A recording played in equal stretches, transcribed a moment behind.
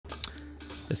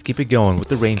Let's keep it going with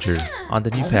the Ranger on the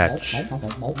new patch.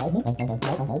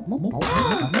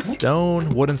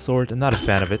 Stone, wooden sword, I'm not a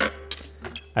fan of it.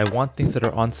 I want things that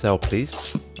are on sale,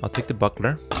 please. I'll take the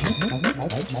buckler.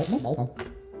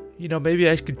 You know, maybe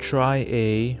I could try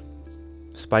a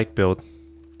spike build.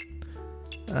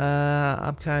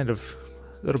 I'm kind of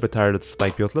a little bit tired of the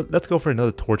spike build. Let's go for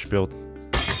another torch build.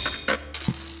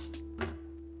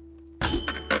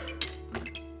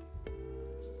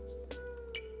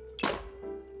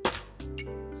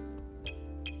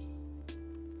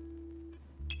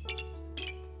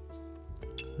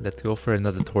 Let's go for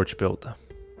another torch build.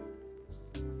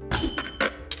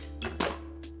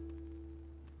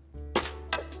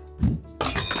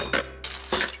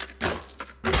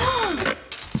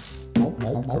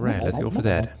 Alright, let's go for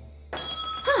that.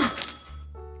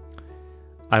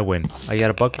 I win. I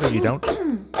got a buckler, you don't?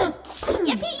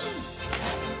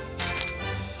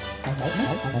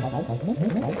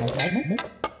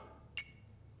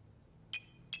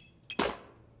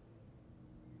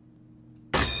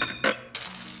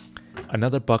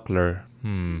 Another buckler.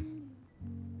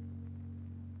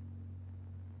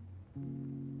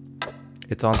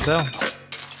 It's on sale.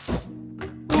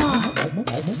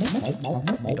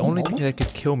 The only thing that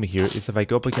could kill me here is if I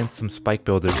go up against some spike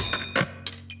builders.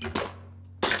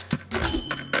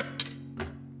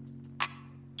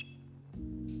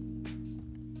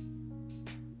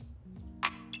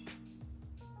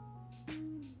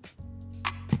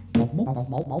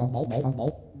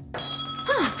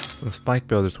 Some spike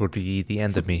builders would be the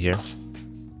end of me here.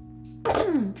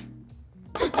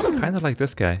 Kind of like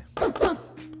this guy.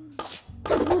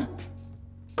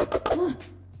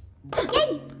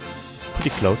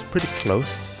 Pretty close, pretty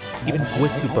close. Even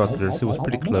with two bucklers, it was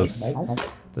pretty close.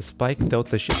 The spike dealt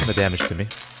the shit ton of damage to me.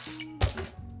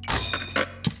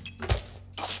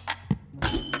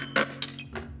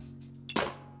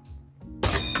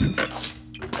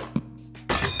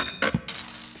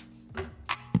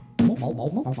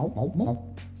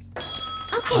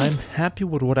 I'm happy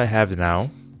with what I have now.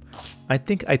 I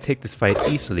think I take this fight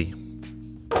easily.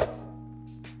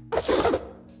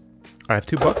 I have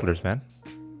two bucklers, man.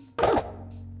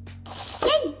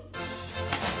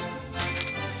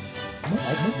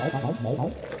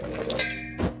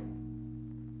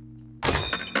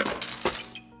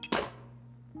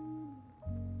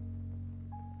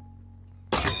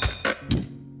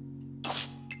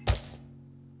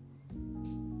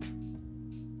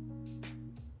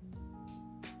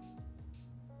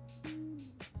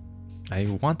 I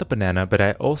want the banana, but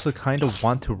I also kind of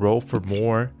want to roll for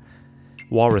more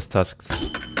walrus tusks.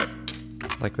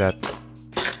 Like that.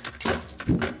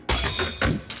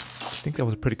 I think that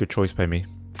was a pretty good choice by me.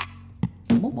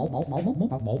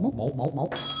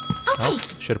 Oh,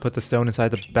 should have put the stone inside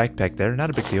the backpack there. Not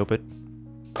a big deal, but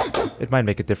it might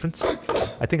make a difference.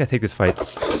 I think I take this fight.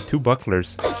 Two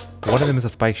bucklers. One of them is a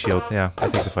spike shield. Yeah, I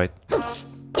take the fight.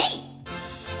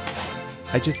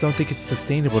 I just don't think it's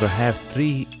sustainable to have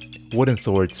 3 wooden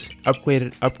swords,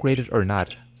 upgraded or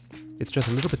not. It's just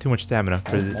a little bit too much stamina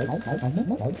for this.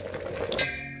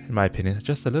 In my opinion,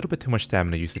 just a little bit too much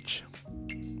stamina usage.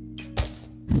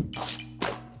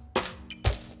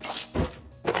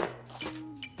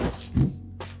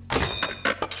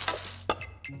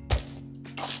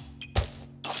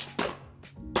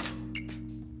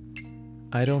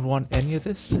 I don't want any of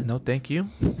this. No, thank you.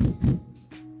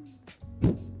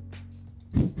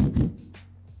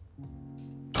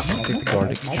 I'll take the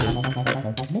garlic, sure.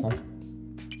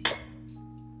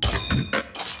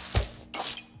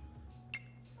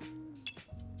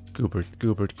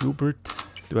 Goobert.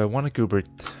 Do I want a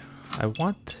Goobert? I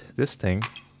want this thing.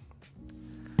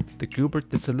 The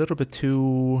Goobert, it's a little bit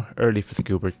too early for the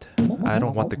Goobert. I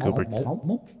don't want the Goobert.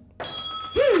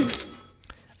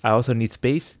 I also need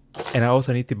space, and I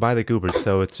also need to buy the Goobert,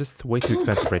 so it's just way too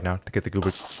expensive right now to get the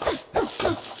Goobert.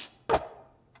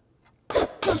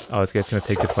 Oh, this guy's gonna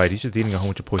take the fight. He's just eating a whole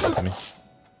bunch of poison to me.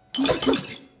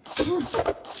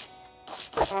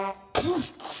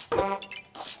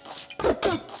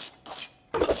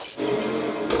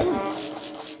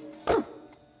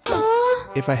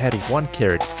 If I had 1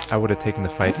 carrot, I would have taken the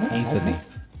fight easily.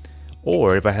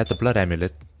 Or if I had the blood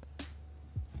amulet.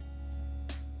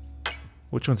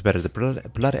 Which one's better, the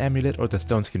blood amulet or the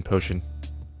stone skin potion?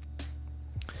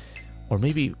 Or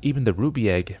maybe even the ruby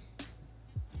egg.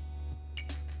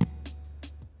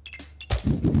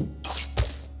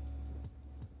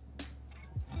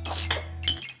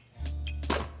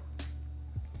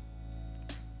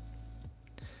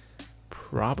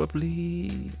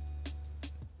 Probably...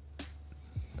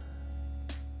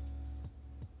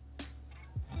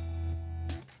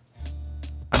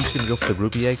 I'm just gonna go for the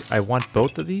ruby egg. I want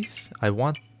both of these. I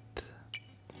want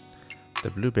the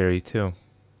blueberry too.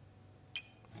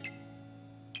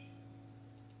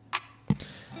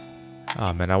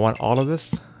 Oh man, I want all of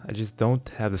this. I just don't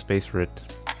have the space for it.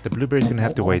 The blueberry's gonna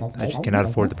have to wait. I just cannot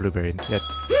afford the blueberry yet.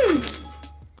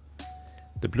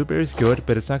 The blueberry's good,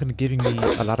 but it's not gonna give me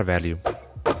a lot of value.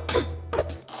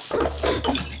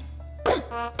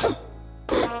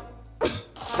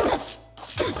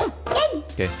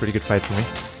 Okay, pretty good fight for me.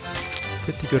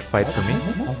 Pretty good fight for me.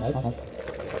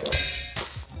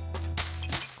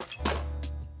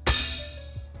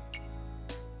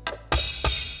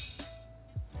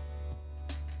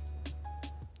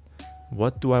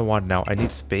 What do I want now? I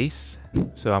need space,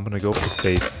 so I'm gonna go for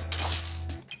space.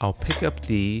 I'll pick up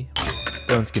the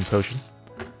stone skin potion.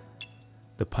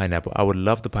 The pineapple. I would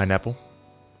love the pineapple.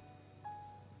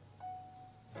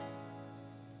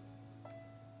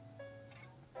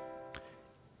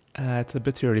 It's a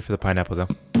bit too early for the pineapple though.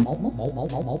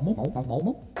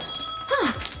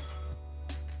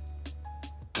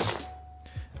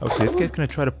 Okay, this guy's gonna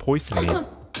try to poison me.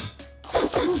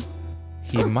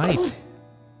 He might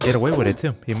get away with it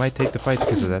too. He might take the fight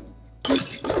because of that.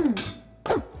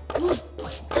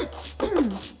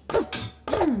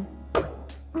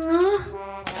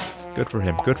 Good for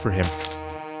him, good for him.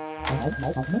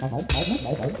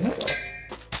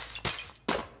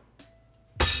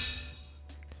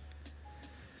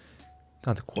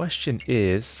 Now the question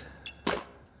is,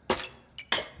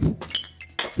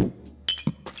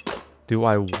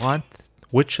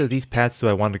 which of these paths do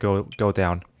I want to go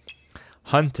down?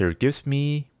 Hunter gives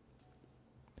me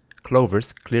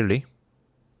clovers, clearly.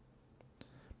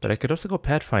 But I could also go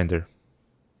Pathfinder.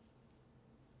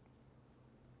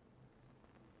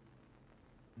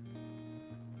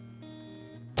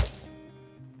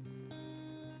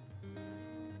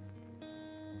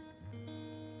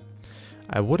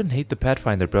 I wouldn't hate the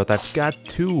Pathfinder build. I've got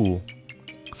 2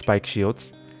 spike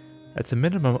shields. That's a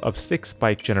minimum of 6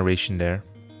 spike generation there.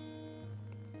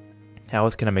 How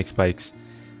else can I make spikes?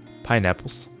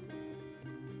 Pineapples.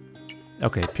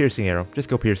 Okay, piercing arrow. Just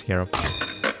go piercing arrow.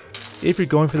 If you're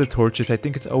going for the torches, I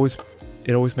think it always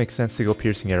makes sense to go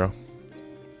piercing arrow.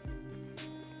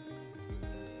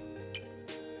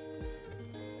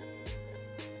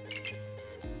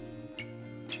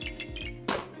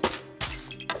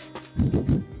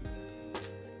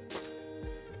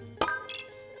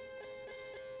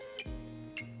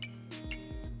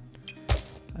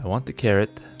 I want the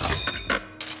carrot.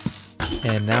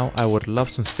 And now I would love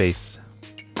some space.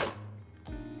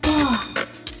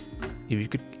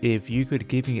 If you could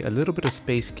give me a little bit of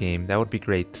space, game, that would be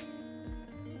great.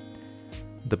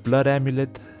 The blood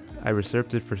amulet, I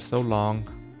reserved it for so long.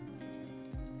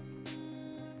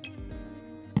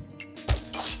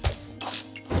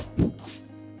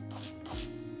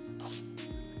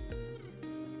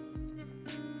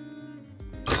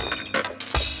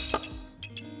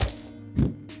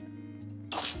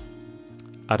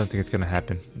 I don't think it's gonna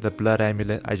happen. The blood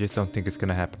amulet, I just don't think it's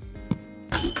gonna happen.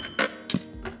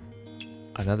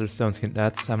 Another stone skin.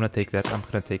 I'm gonna take that. I'm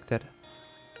gonna take that.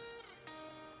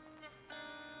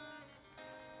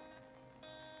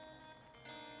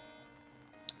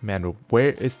 Man,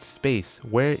 where is the space?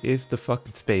 Where is the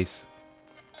fucking space?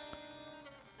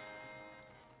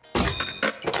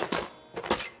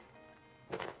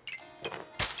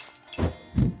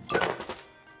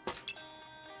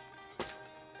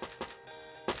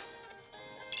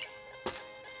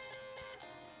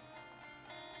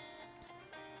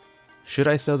 Should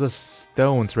I sell the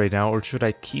stones right now, or should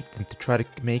I keep them to try to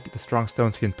make the strong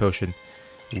stone skin potion?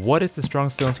 What is the strong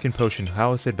stone skin potion?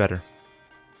 How is it better?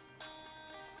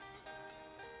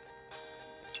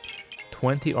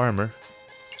 20 armor.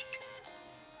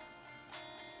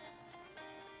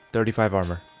 35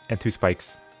 armor. And 2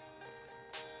 spikes.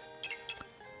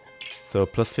 So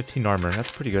plus 15 armor.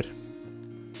 That's pretty good.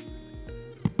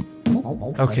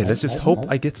 Okay, let's just hope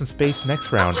I get some space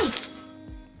next round.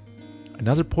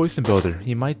 Another poison builder.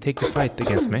 He might take the fight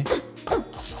against me.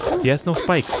 He has no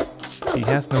spikes. He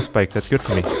has no spikes. That's good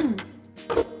for me.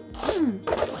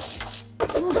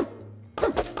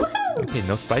 Okay,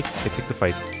 no spikes. I take the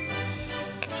fight.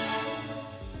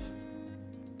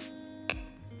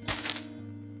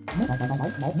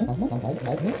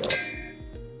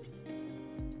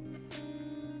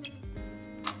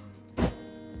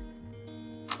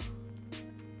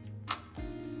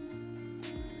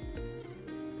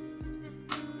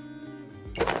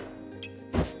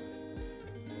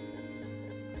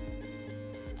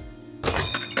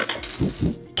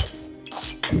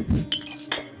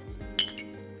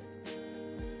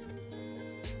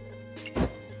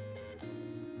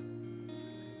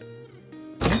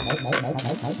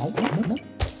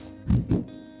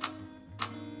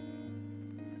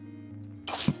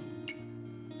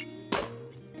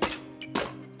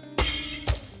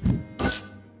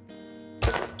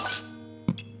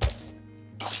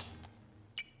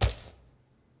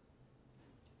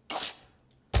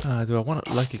 Do I want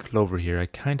a Lucky Clover here? I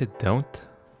kinda don't.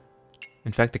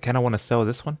 In fact, I kinda want to sell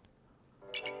this one.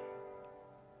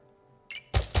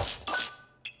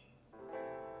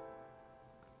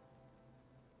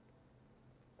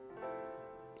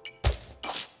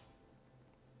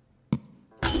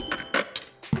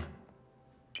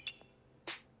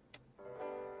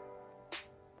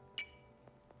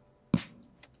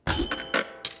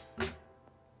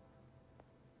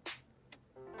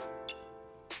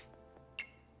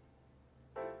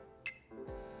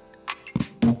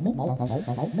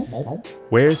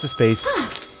 Where's the space?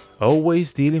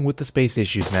 Always dealing with the space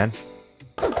issues, man.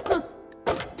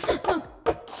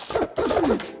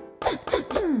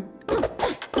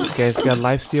 This guy's got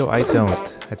lifesteal, I don't.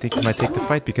 I think he might take the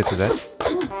fight because of that.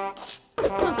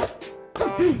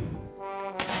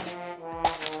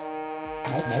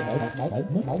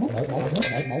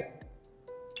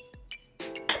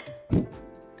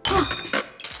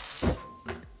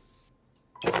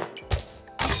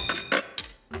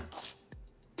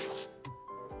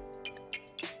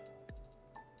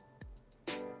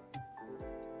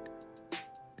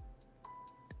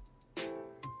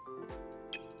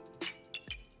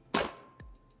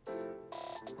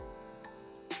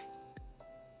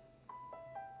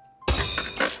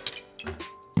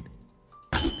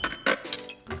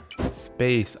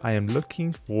 Space. I am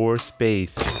looking for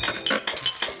space.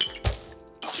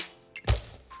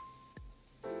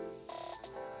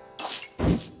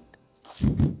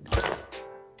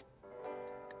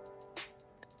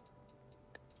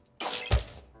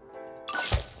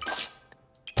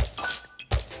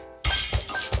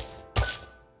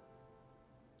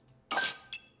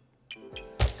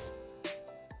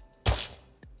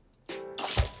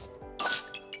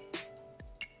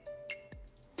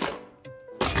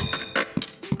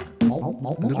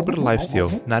 A little bit of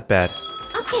lifesteal, not bad.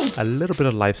 Okay. A little bit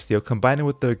of lifesteal, combine it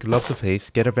with the gloves of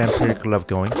haste, get a vampire glove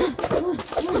going. I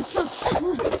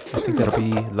think that'll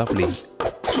be lovely.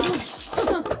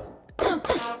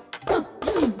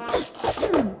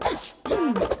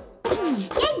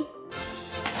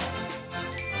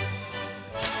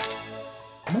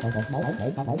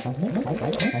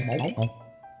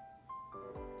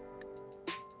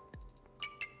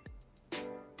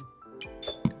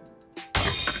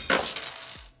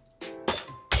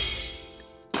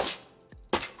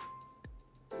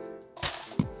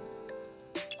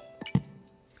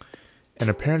 And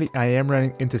apparently I am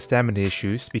running into stamina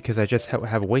issues because I just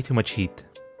have way too much heat.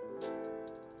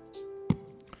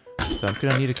 So I'm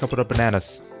gonna need a couple of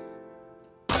bananas.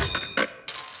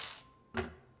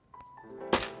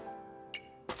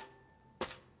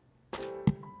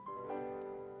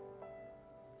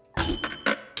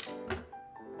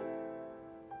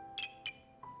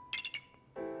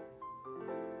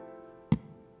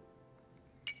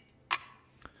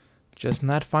 Just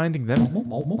not finding them.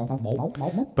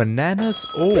 Bananas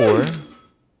or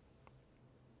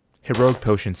heroic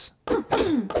potions. No,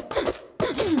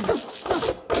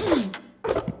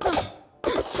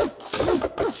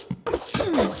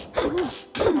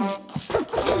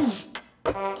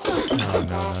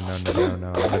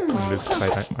 no. I'm gonna lose the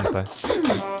fight, aren't I?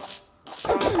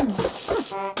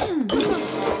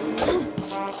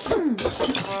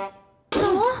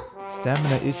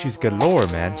 Stamina issues galore,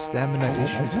 man. Stamina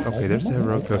issues. Okay, there's the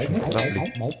heroic potion.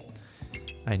 Lovely.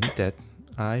 I need that.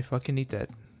 I fucking need that.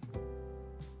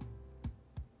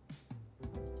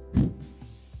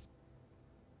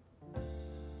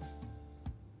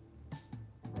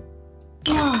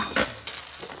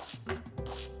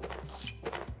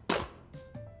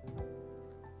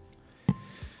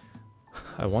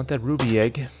 I want that ruby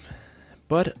egg,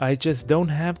 but I just don't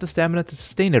have the stamina to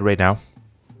sustain it right now.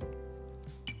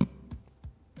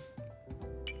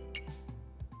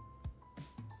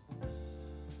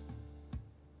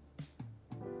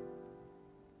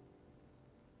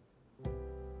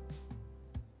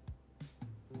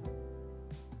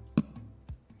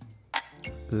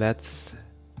 Let's...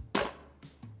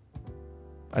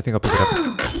 I think I'll pick it up.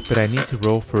 But I need to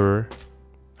roll for...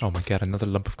 Oh my god, another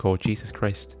lump of coal. Jesus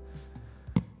Christ.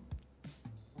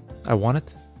 I want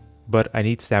it, but I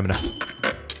need stamina.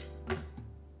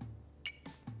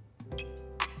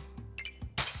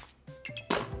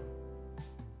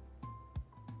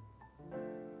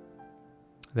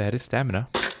 That is stamina.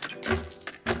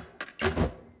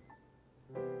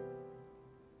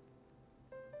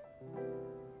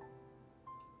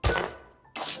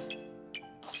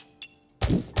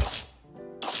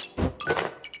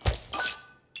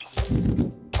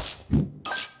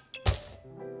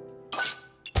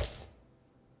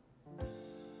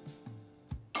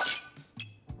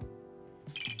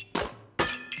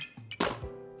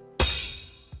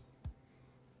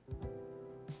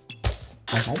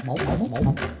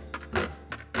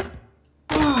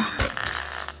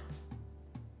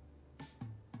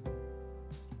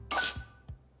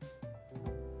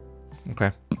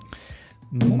 Okay.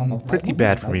 Pretty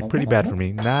bad for me. Pretty bad for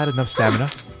me. Not enough stamina.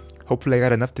 Hopefully I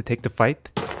got enough to take the fight.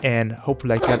 And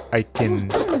hopefully I can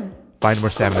find more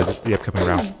stamina the upcoming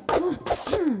round.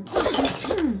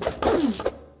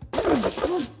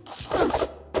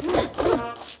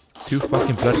 Two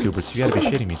fucking blood goobers. You gotta be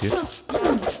shitting me, dude.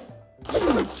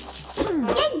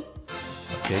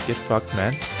 Okay, get fucked,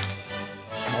 man.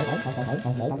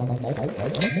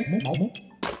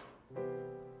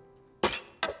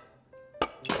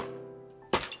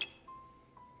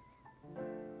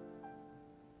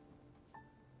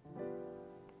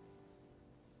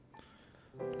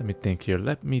 Let me think here.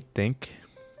 Let me think.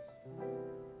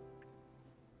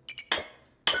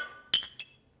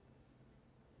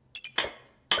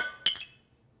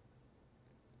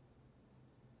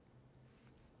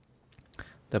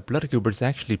 The blood goober's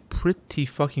actually pretty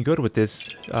fucking good with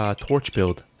this torch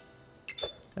build.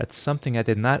 That's something I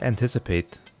did not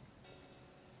anticipate.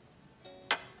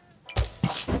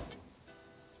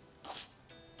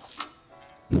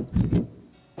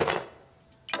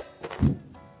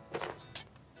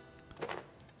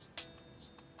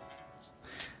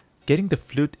 Getting the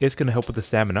flute is going to help with the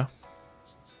stamina.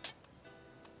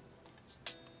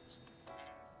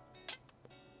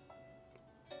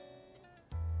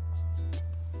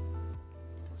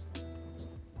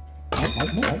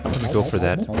 I'm gonna go for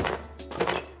that.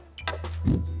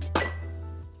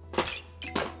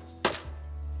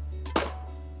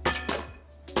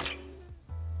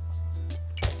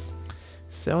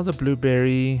 Sell the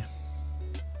blueberry.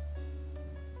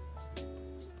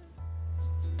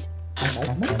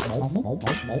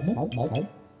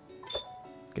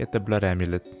 Get the blood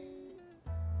amulet.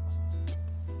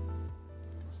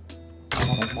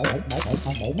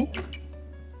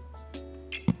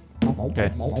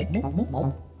 Okay.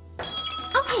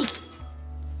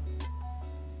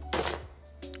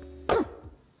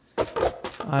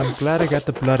 I'm glad I got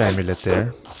the blood amulet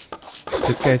there.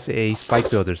 This guy's a spike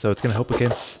builder, so it's gonna help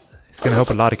against. It's gonna help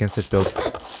a lot against this build.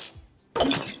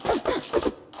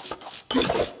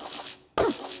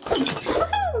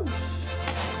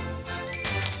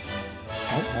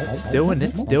 Still in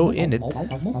it. Still in it.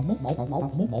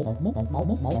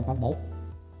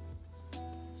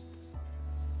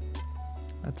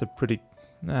 That's a pretty...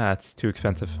 Nah, it's too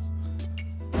expensive.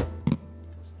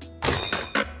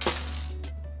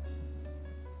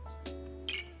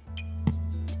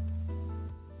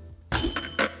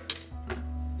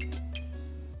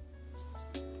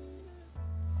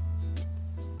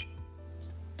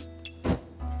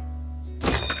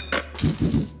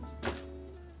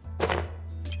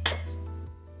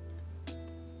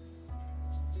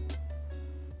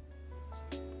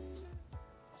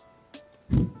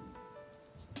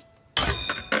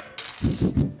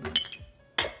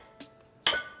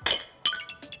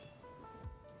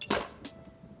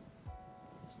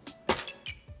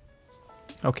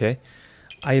 Okay,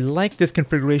 I like this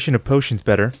configuration of potions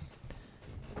better.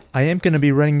 I am going to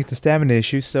be running into stamina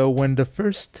issues, so when the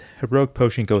first heroic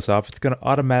potion goes off, it's going to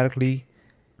automatically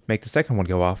make the second one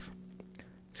go off.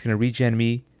 It's going to regen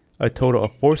me a total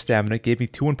of 4 stamina, give me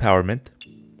 2 empowerment.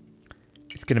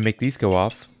 It's going to make these go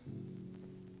off.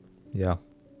 Yeah.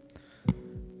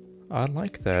 I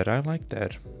like that, I like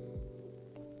that.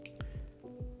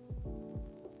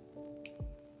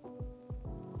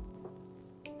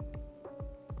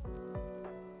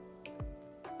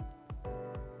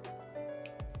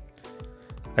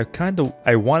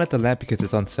 I wanted the lamp because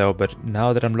it's on sale, but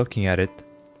now that I'm looking at it,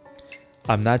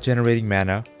 I'm not generating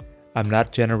mana. I'm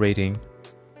not generating...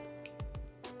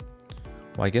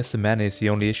 Well, I guess the mana is the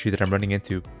only issue that I'm running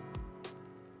into.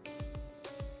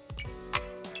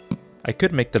 I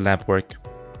could make the lamp work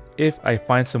if I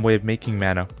find some way of making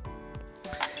mana.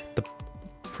 The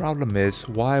problem is,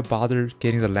 why bother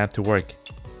getting the lamp to work?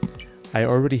 I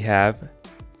already have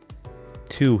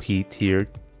 2 heat here,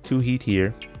 2 heat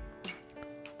here,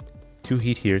 2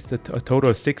 heat here, so a total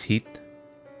of 6 heat.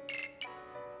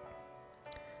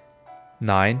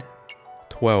 9,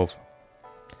 12.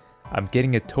 I'm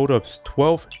getting a total of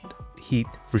 12 heat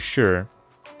for sure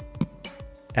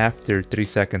after 3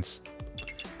 seconds.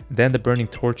 Then the burning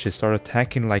torches start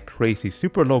attacking like crazy,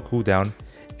 super low cooldown,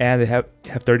 and they have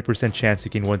 30% chance to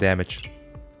gain 1 damage.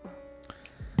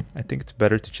 I think it's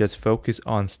better to just focus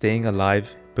on staying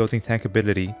alive, building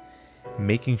tankability,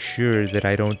 making sure that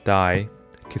I don't die,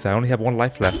 because I only have 1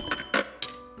 life left,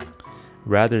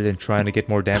 rather than trying to get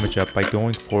more damage up by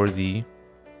going for the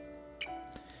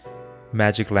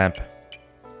magic lamp.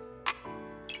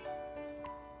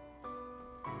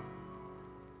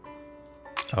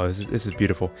 Oh, this is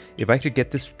beautiful. If I could get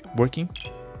this working,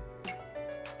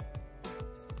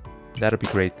 that'll be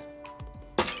great.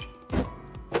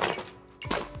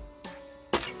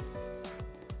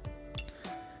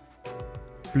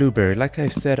 Blueberry. Like I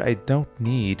said, I don't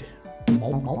need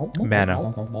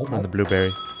mana from the blueberry.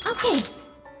 Okay.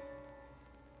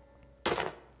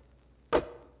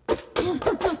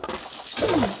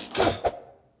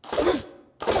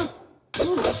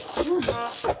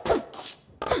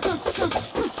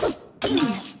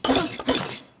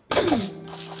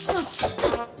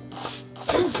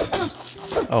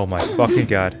 Oh my fucking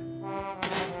god.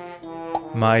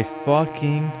 My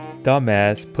fucking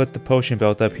dumbass put the potion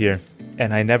belt up here,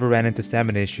 and I never ran into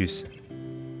stamina issues.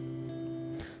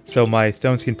 So my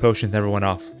stone skin potions never went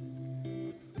off.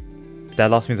 That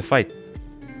lost me the fight.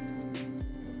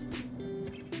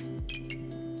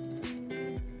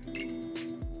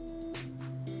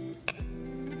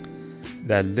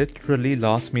 That literally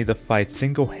lost me the fight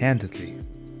single-handedly.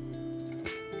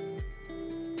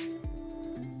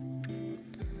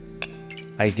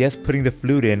 I guess putting the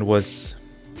flute in was...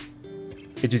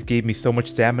 It just gave me so much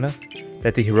stamina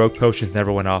that the heroic potions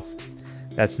never went off.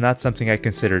 That's not something I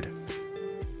considered.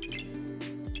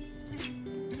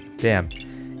 Damn.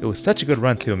 It was such a good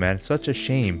run too, man. Such a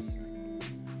shame.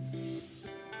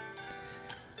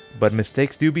 But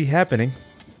mistakes do be happening.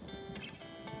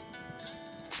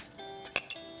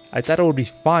 I thought it would be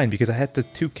fine because I had the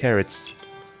 2 carrots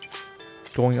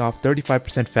going off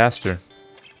 35% faster.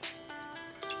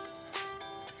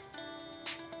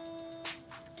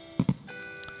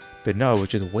 But no, it was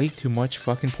just way too much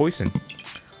fucking poison.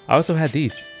 I also had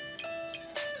these.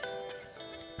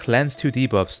 Cleanse 2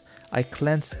 debuffs. I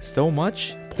cleansed so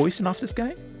much poison off this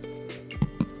guy.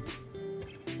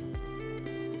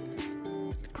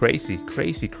 Crazy,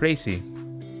 crazy, crazy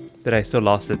that I still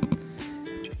lost it.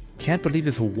 Can't believe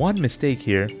this one mistake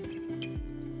here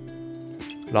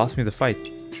lost me the fight.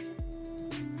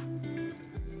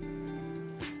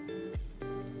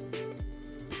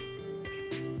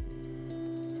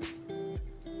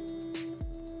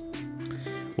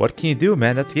 What can you do,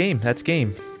 man? That's game. That's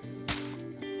game.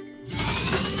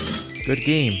 Good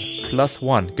game.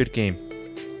 +1. Good game.